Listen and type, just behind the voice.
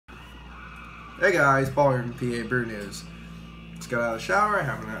Hey guys, Paul here from PA Brew News. Just got out of the shower,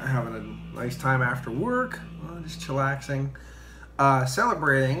 having a nice time after work, just chillaxing.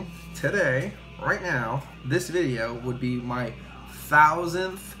 Celebrating today, right now, this video would be my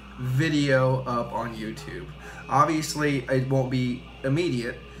 1000th video up on YouTube. Obviously, it won't be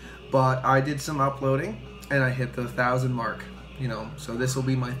immediate, but I did some uploading and I hit the 1,000 mark. You know, so this will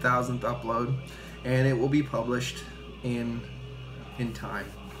be my 1000th upload, and it will be published in time.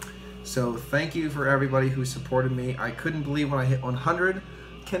 So thank you for everybody who supported me. I couldn't believe when I hit 100.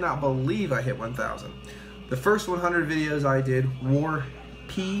 Cannot believe I hit 1,000. The first 100 videos I did were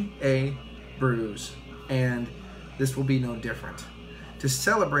PA brews, and this will be no different. To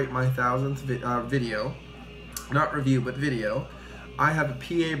celebrate my 1000th video, not review but video, I have a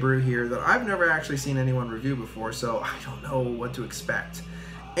PA brew here that I've never actually seen anyone review before, so I don't know what to expect.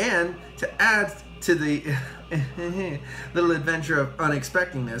 And to add to the little adventure of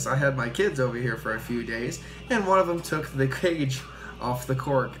unexpectedness, I had my kids over here for a few days, and one of them took the cage off the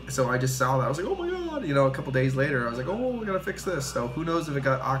cork. So I just saw that. I was like, oh my god. You know, a couple days later, I was like, oh, we gotta fix this. So who knows if it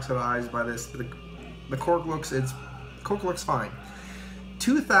got oxidized by this. The cork looks fine.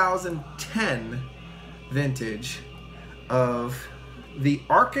 2010 vintage of the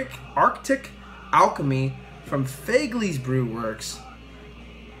Arctic Alchemy from Fegley's Brew Works.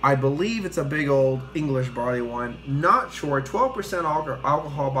 I believe it's a big old English barley wine. Not sure. 12%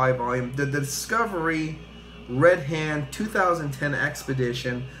 alcohol by volume. The Discovery Red Hand 2010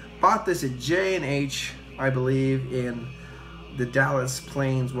 Expedition. Bought this at J&H, I believe, in the Dallas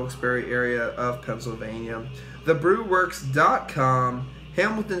Plains, Wilkes-Barre area of Pennsylvania. TheBrewWorks.com,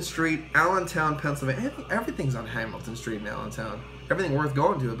 Hamilton Street, Allentown, Pennsylvania. Everything's on Hamilton Street in Allentown. Everything worth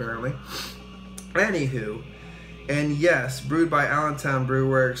going to, apparently. Anywho. And yes, brewed by Allentown Brew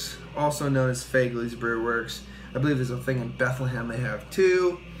Works, also known as Fegley's Brew Works. I believe there's a thing in Bethlehem they have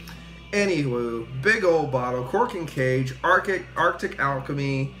too. Anywho, big old bottle, cork and cage, Arctic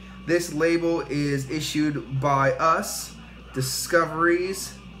Alchemy. This label is issued by us,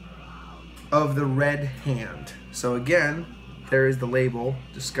 Discoveries of the Red Hand. So again, there is the label,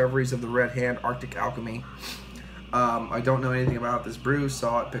 Discoveries of the Red Hand, Arctic Alchemy. I don't know anything about this brew,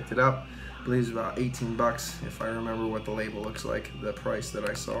 saw it, picked it up. I believe it's about 18 bucks if I remember what the label looks like, the price that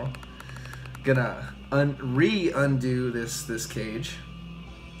I saw. Gonna undo this cage.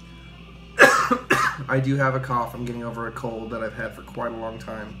 I do have a cough. I'm getting over a cold that I've had for quite a long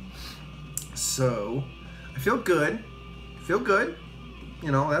time. So I feel good.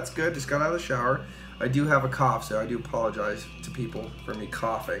 You know, that's good. Just got out of the shower. I do have a cough, so I do apologize to people for me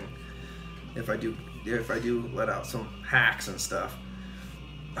coughing if I do let out some hacks and stuff.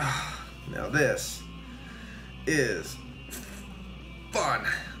 Now this is fun.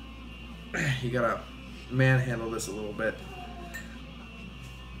 You gotta manhandle this a little bit.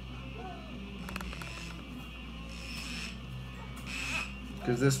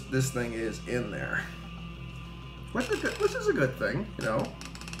 Because this thing is in there. Which is a good thing, you know.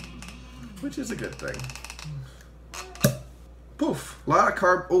 Which is a good thing. Poof. A lot of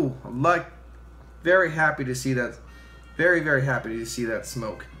carb. Oh, I'm like very happy to see that. Very, very happy to see that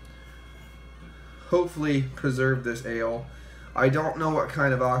smoke. Hopefully preserve this ale. I don't know what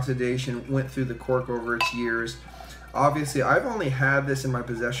kind of oxidation went through the cork over its years. Obviously, I've only had this in my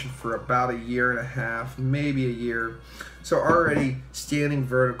possession for about a year and a half, maybe a year. So already standing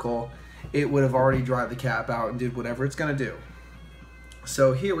vertical, it would have already dried the cap out and did whatever it's gonna do.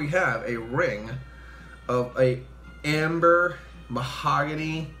 So here we have a ring of a amber,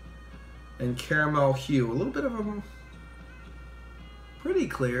 mahogany, and caramel hue. A little bit of a pretty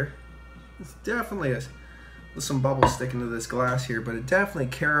clear. It's definitely there's some bubbles sticking to this glass here, but it definitely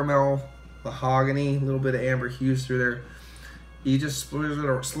caramel, mahogany, a little bit of amber hues through there. You just slur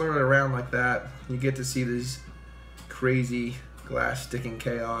it around like that, you get to see these crazy glass sticking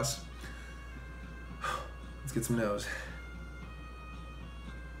chaos. Let's get some nose.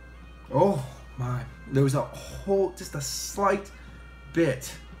 Oh my, there was just a slight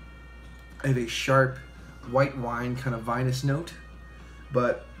bit of a sharp white wine kind of vinous note,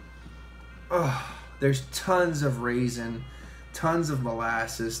 but there's tons of raisin, tons of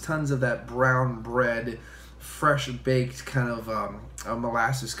molasses, tons of that brown bread, fresh baked kind of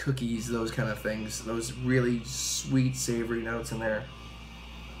molasses cookies, those kind of things, those really sweet savory notes in there.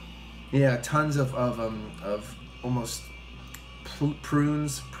 Yeah, tons of almost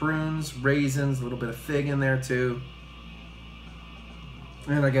prunes, raisins, a little bit of fig in there too.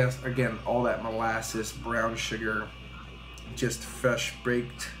 And I guess again all that molasses, brown sugar, just fresh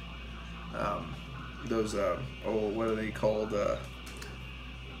baked. Those what are they called?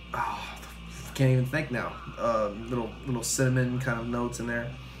 Can't even think now. Little cinnamon kind of notes in there.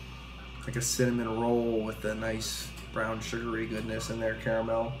 like a cinnamon roll with a nice brown sugary goodness in there,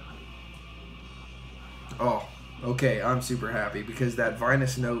 caramel. Oh, okay, I'm super happy because that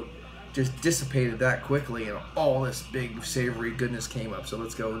vinous note just dissipated that quickly and all this big savory goodness came up. So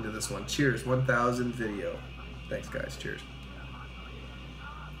let's go into this one. Cheers, 1000 video. Thanks guys, cheers.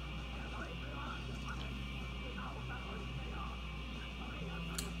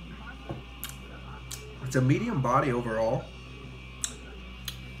 It's a medium body overall,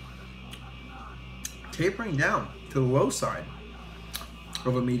 tapering down to the low side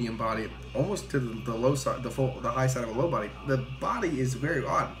of a medium body, almost to the low side, the high side of a low body. The body is very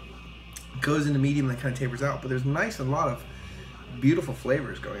odd. It goes into medium and kind of tapers out, but there's nice and a lot of beautiful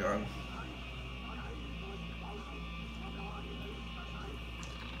flavors going on.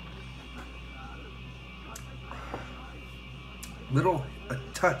 A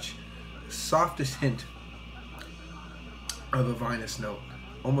touch, softest hint of a vinous note,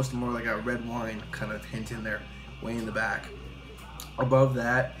 almost more like a red wine kind of hint in there, way in the back. Above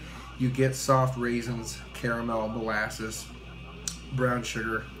that, you get soft raisins, caramel, molasses, brown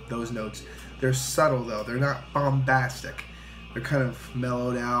sugar, those notes. They're subtle though, they're not bombastic. They're kind of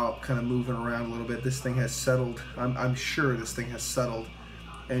mellowed out, kind of moving around a little bit. This thing has settled, I'm sure this thing has settled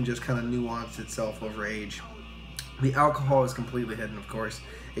and just kind of nuanced itself over age. The alcohol is completely hidden, of course,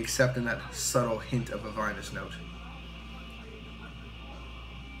 except in that subtle hint of a vinous note.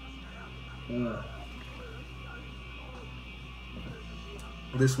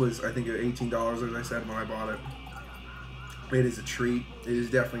 This was, I think, $18, as I said when I bought it. It is a treat. It is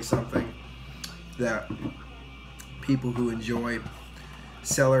definitely something that people who enjoy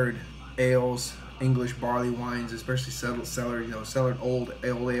cellared ales, English barley wines, especially cellared old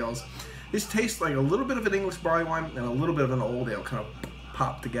ales. This tastes like a little bit of an English barley wine and a little bit of an old ale kind of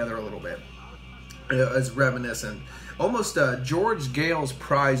popped together a little bit. It's reminiscent. Almost George Gale's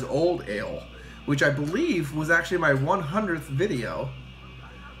Prize Old Ale, which I believe was actually my 100th video.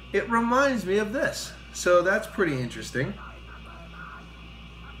 It reminds me of this. So that's pretty interesting.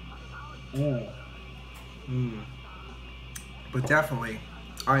 But definitely,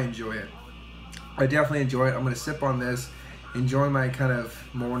 I enjoy it. I definitely enjoy it. I'm going to sip on this, enjoy my kind of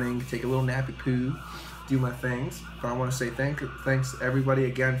morning, take a little nappy poo, do my things. But I want to say thanks everybody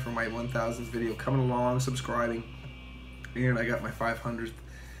again for my 1000th video, coming along, subscribing. And I got my 500th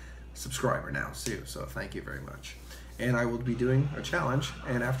subscriber now too, so thank you very much. And I will be doing a challenge,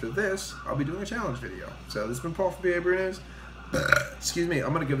 and after this, I'll be doing a challenge video. So this has been Paul from PABrewNews. Excuse me,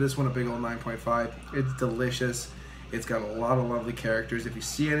 I'm going to give this one a big old 9.5. It's delicious. It's got a lot of lovely characters. If you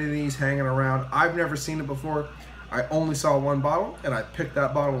see any of these hanging around, I've never seen it before. I only saw one bottle, and I picked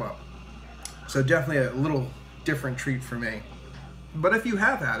that bottle up. So definitely a little different treat for me. But if you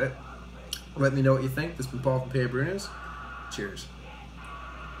have had it, let me know what you think. This has been Paul from PABrewNews. Cheers.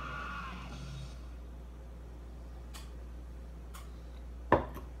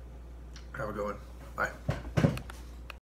 Have a good one. Bye.